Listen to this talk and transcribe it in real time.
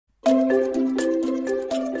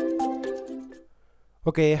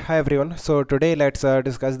Okay, hi everyone. So today let's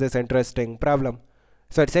discuss this interesting problem.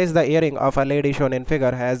 So it says the earring of a lady shown in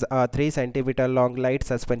figure has a 3 centimeter long light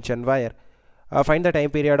suspension wire. Find the time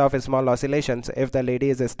period of small oscillations if the lady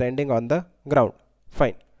is standing on the ground.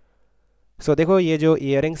 Fine. So देखो ये जो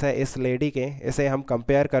earrings है इस lady के, इसे हम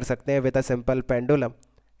compare कर सकते हैं with a simple pendulum.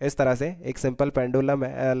 इस तरह से एक simple pendulum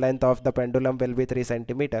है, length of the pendulum will be 3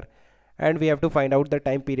 centimeter, and we have to find out the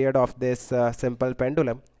time period of this simple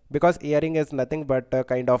pendulum, because earring is nothing but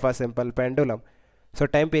kind of a simple pendulum. So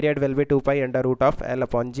time period will be 2 pi under root of L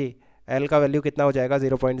upon G. L का value कितना हो जाएगा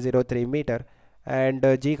 0.03 metre, and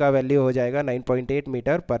G का value हो जाएगा 9.8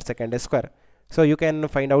 metre पर second square. So you can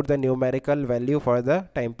find out the numerical value for the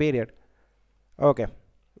time period. Okay,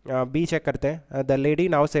 B check करते हैं. The lady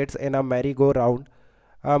now sits in a merry-go-round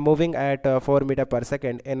moving at 4 meter per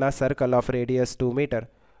second in a circle of radius 2 meter.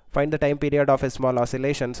 Find the time period of small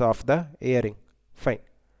oscillations of the earring. Fine.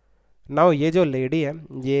 Now ये जो lady है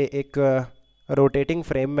ये एक rotating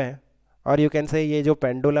frame में है, और you can say ये जो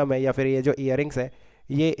पेंडुलम है या फिर ये जो इयरिंग्स है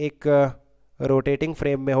ये एक रोटेटिंग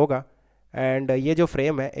फ्रेम में होगा, एंड ये जो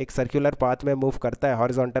फ्रेम है एक सर्कुलर पाथ में मूव करता है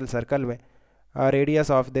हॉरिजॉन्टल सर्कल में.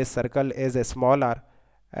 Radius of this circle is a small are,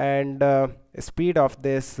 and speed of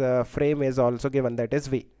this frame is also given, that is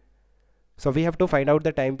v. So we have to find out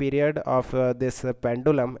the time period of this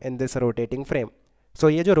pendulum in this rotating frame. सो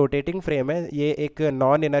ये जो rotating frame है ये एक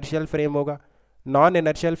non inertial frame होगा. Non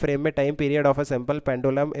inertial frame में time period of a simple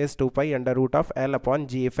pendulum is 2 pi under root of L upon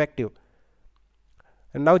G effective.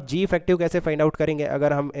 Now G effective कैसे find out करेंगे?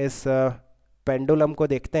 अगर हम इस पेंडुलम को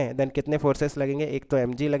देखते हैं देन कितने फोर्सेस लगेंगे? एक तो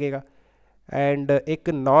mg लगेगा, एंड एक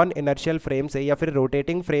नॉन इनर्शियल फ्रेम से या फिर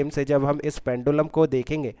रोटेटिंग फ्रेम से जब हम इस पेंडुलम को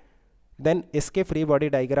देखेंगे देन इसके फ्री बॉडी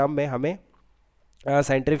डायग्राम में हमें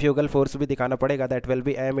सेंट्रीफ्यूगल फोर्स भी दिखाना पड़ेगा, that will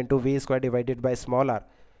be m into we square divided by small are,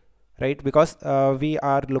 right? Because we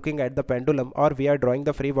are looking at the pendulum, or we are drawing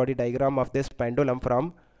the free body diagram of this pendulum from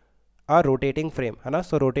a rotating frame, है ना?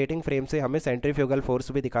 So rotating frame से हमें centrifugal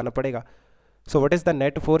force भी दिखाना पड़ेगा. So what is the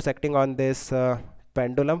net force acting on this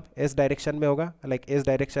pendulum? इस direction में होगा, like इस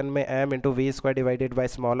डायरेक्शन में m into v square divided by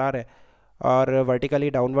small r है, और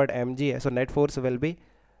vertically downward mg है. So net force will be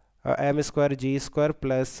m square g square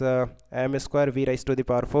plus m square v raised to the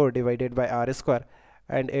power 4 divided by r square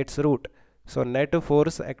and its root. So net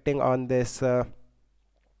force acting on this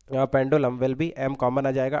pendulum will be m common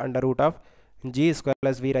आ जाएगा under root of g square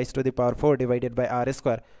plus v raised to the power 4 divided by r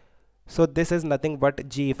square. So this is nothing but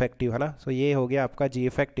g effective, है ना? So ये हो गया आपका g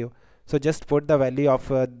effective. So just put the value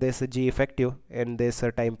of this g effective in this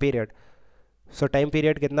time period. So time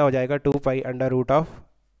period कितना हो जाएगा 2 pi under root of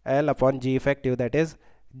L upon g effective, that is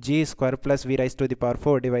g square plus v raised to the power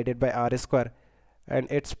 4 divided by r square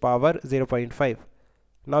and its power 0.5.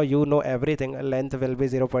 Now you know everything. Length will be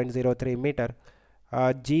 0.03 meter,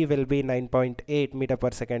 g will be 9.8 meter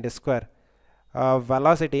per second square.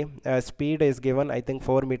 Velocity speed is given, I think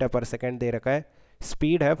 4 meter per second दे रखा है.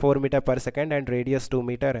 Speed है 4 meter per second and radius 2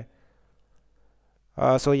 meter है.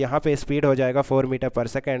 So यहाँ पे speed हो जाएगा 4 meter per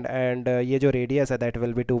second, and ये जो radius है that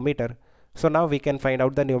will be 2 meter. So now we can find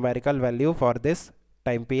out the numerical value for this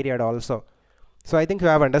time period also. So I think you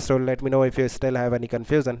have understood. Let me know if you still have any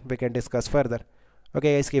confusion. We can discuss further.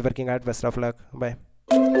 Okay guys, keep working hard. Best of luck. Bye.